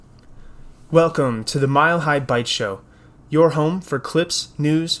Welcome to the Mile High Bite Show, your home for clips,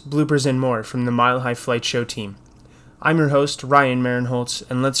 news, bloopers, and more from the Mile High Flight Show team. I'm your host, Ryan Marinholtz,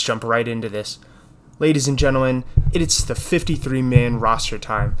 and let's jump right into this. Ladies and gentlemen, it's the 53-man roster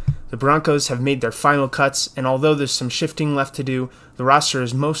time. The Broncos have made their final cuts, and although there's some shifting left to do, the roster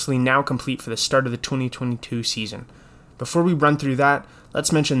is mostly now complete for the start of the 2022 season. Before we run through that,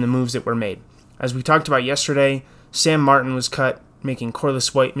 let's mention the moves that were made. As we talked about yesterday, Sam Martin was cut, making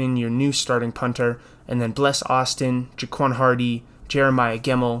Corliss Whiteman your new starting punter, and then Bless Austin, Jaquan Hardy, Jeremiah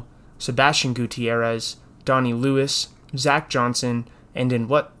Gemmel, Sebastian Gutierrez, Donnie Lewis, Zach Johnson, and in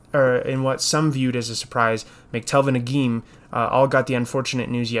what some viewed as a surprise, McTelvin Agim all got the unfortunate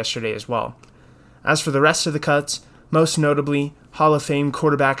news yesterday as well. As for the rest of the cuts, most notably, Hall of Fame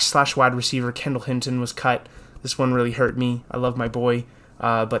quarterback/wide receiver Kendall Hinton was cut. This one really hurt me. I love my boy,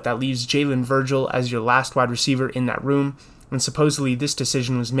 but that leaves Jalen Virgil as your last wide receiver in that room. And supposedly this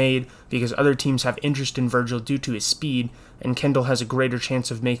decision was made because other teams have interest in Virgil due to his speed, and Kendall has a greater chance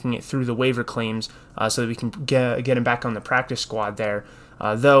of making it through the waiver claims so that we can get him back on the practice squad there.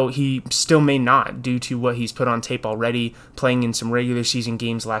 Though he still may not due to what he's put on tape already, playing in some regular season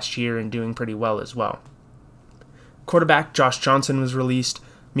games last year and doing pretty well as well. Quarterback Josh Johnson was released,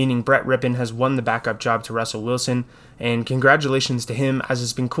 meaning Brett Rippon has won the backup job to Russell Wilson, and congratulations to him, as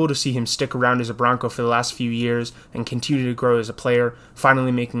it's been cool to see him stick around as a Bronco for the last few years and continue to grow as a player,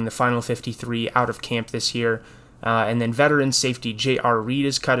 finally making the final 53 out of camp this year. And then veteran safety J.R. Reed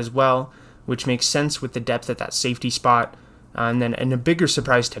is cut as well, which makes sense with the depth at that safety spot. And a bigger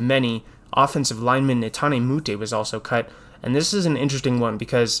surprise to many, offensive lineman Netane Mute was also cut, and this is an interesting one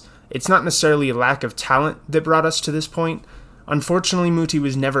because it's not necessarily a lack of talent that brought us to this point. Unfortunately, Muti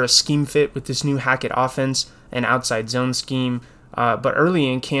was never a scheme fit with this new Hackett offense and outside zone scheme, but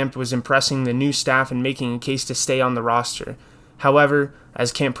early in camp was impressing the new staff and making a case to stay on the roster. However,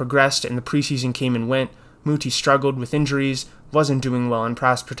 as camp progressed and the preseason came and went, Muti struggled with injuries, wasn't doing well in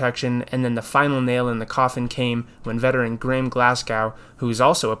pass protection, and then the final nail in the coffin came when veteran Graham Glasgow, who is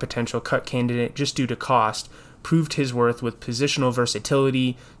also a potential cut candidate just due to cost, proved his worth with positional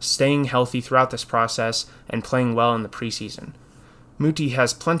versatility, staying healthy throughout this process, and playing well in the preseason. Muti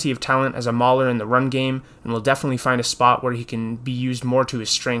has plenty of talent as a mauler in the run game and will definitely find a spot where he can be used more to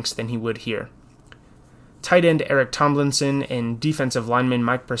his strengths than he would here. Tight end Eric Tomlinson and defensive lineman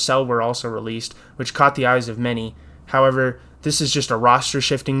Mike Purcell were also released, which caught the eyes of many. However, this is just a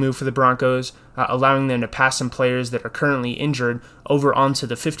roster-shifting move for the Broncos, allowing them to pass some players that are currently injured over onto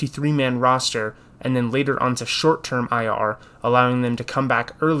the 53-man roster and then later onto short-term IR, allowing them to come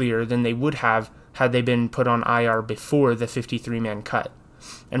back earlier than they would have had they been put on IR before the 53-man cut.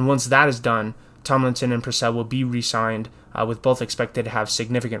 And once that is done, Tomlinson and Purcell will be re-signed, with both expected to have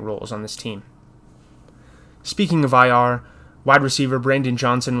significant roles on this team. Speaking of IR, wide receiver Brandon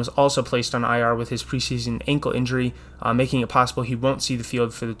Johnson was also placed on IR with his preseason ankle injury, making it possible he won't see the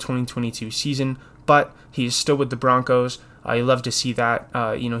field for the 2022 season, but he is still with the Broncos. You love to see that.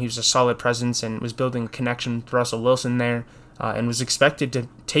 He was a solid presence and was building a connection with Russell Wilson there, and was expected to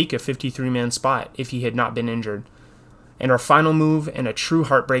take a 53-man spot if he had not been injured. And our final move, and a true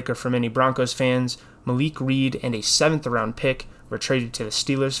heartbreaker for many Broncos fans, Malik Reed and a 7th-round pick were traded to the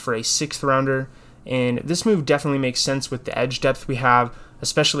Steelers for a 6th-rounder. And this move definitely makes sense with the edge depth we have,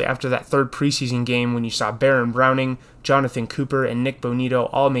 especially after that third preseason game when you saw Baron Browning, Jonathan Cooper, and Nick Bonito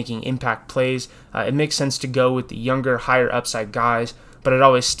all making impact plays. It makes sense to go with the younger, higher upside guys, but it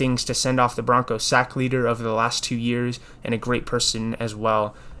always stings to send off the Broncos sack leader over the last 2 years and a great person as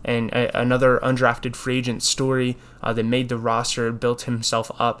well. And another undrafted free agent story that made the roster, built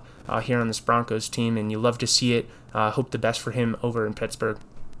himself up here on this Broncos team, and you love to see it. Hope the best for him over in Pittsburgh.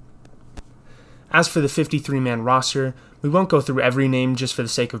 As for the 53-man roster, we won't go through every name just for the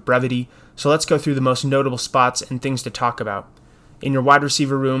sake of brevity, so let's go through the most notable spots and things to talk about. In your wide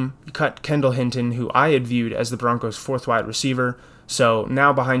receiver room, you cut Kendall Hinton, who I had viewed as the Broncos' 4th wide receiver, so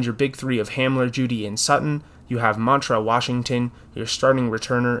now behind your big three of Hamler, Judy, and Sutton, you have Montrell Washington, your starting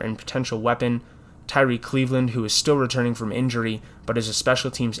returner and potential weapon, Tyree Cleveland, who is still returning from injury, but is a special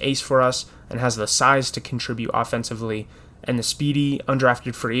teams ace for us and has the size to contribute offensively, and the speedy,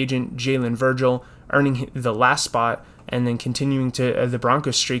 undrafted free agent Jalen Virgil, earning the last spot and then continuing to the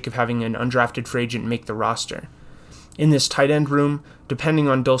Broncos streak of having an undrafted free agent make the roster. In this tight end room, depending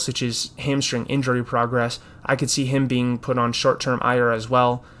on Dulcich's hamstring injury progress, I could see him being put on short-term IR as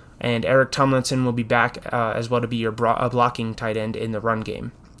well, and Eric Tomlinson will be back as well to be your blocking tight end in the run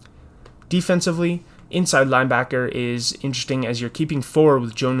game. Defensively, inside linebacker is interesting as you're keeping forward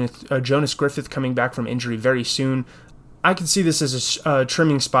with Jonas Griffith coming back from injury very soon, I could see this as a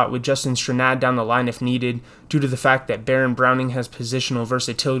trimming spot with Justin Stranad down the line if needed, due to the fact that Baron Browning has positional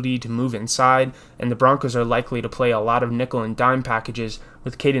versatility to move inside, and the Broncos are likely to play a lot of nickel and dime packages,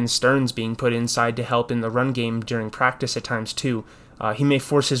 with Caden Stearns being put inside to help in the run game during practice at times too. He may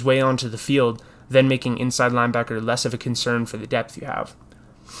force his way onto the field, then making inside linebacker less of a concern for the depth you have.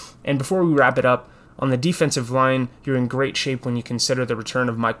 And before we wrap it up, on the defensive line, you're in great shape when you consider the return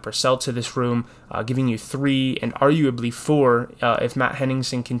of Mike Purcell to this room, giving you 3 and arguably 4 if Matt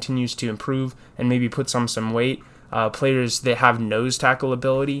Henningsen continues to improve and maybe puts on some weight, players that have nose tackle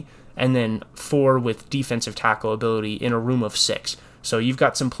ability, and then 4 with defensive tackle ability in a room of 6. So you've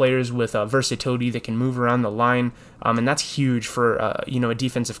got some players with versatility that can move around the line, and that's huge for a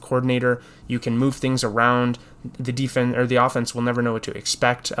defensive coordinator. You can move things around. The offense will never know what to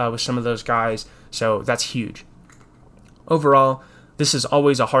expect with some of those guys, so that's huge. Overall, this is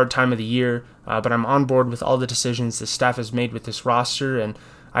always a hard time of the year, but I'm on board with all the decisions the staff has made with this roster, and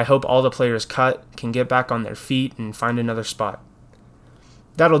I hope all the players cut can get back on their feet and find another spot.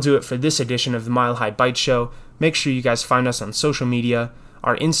 That'll do it for this edition of the Mile High Bite Show. Make sure you guys find us on social media.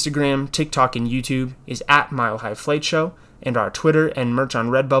 Our Instagram, TikTok, and YouTube is at Mile High Flight Show, and our Twitter and merch on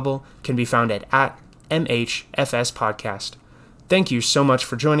Redbubble can be found at MHFS Podcast. Thank you so much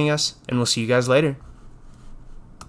for joining us, and we'll see you guys later.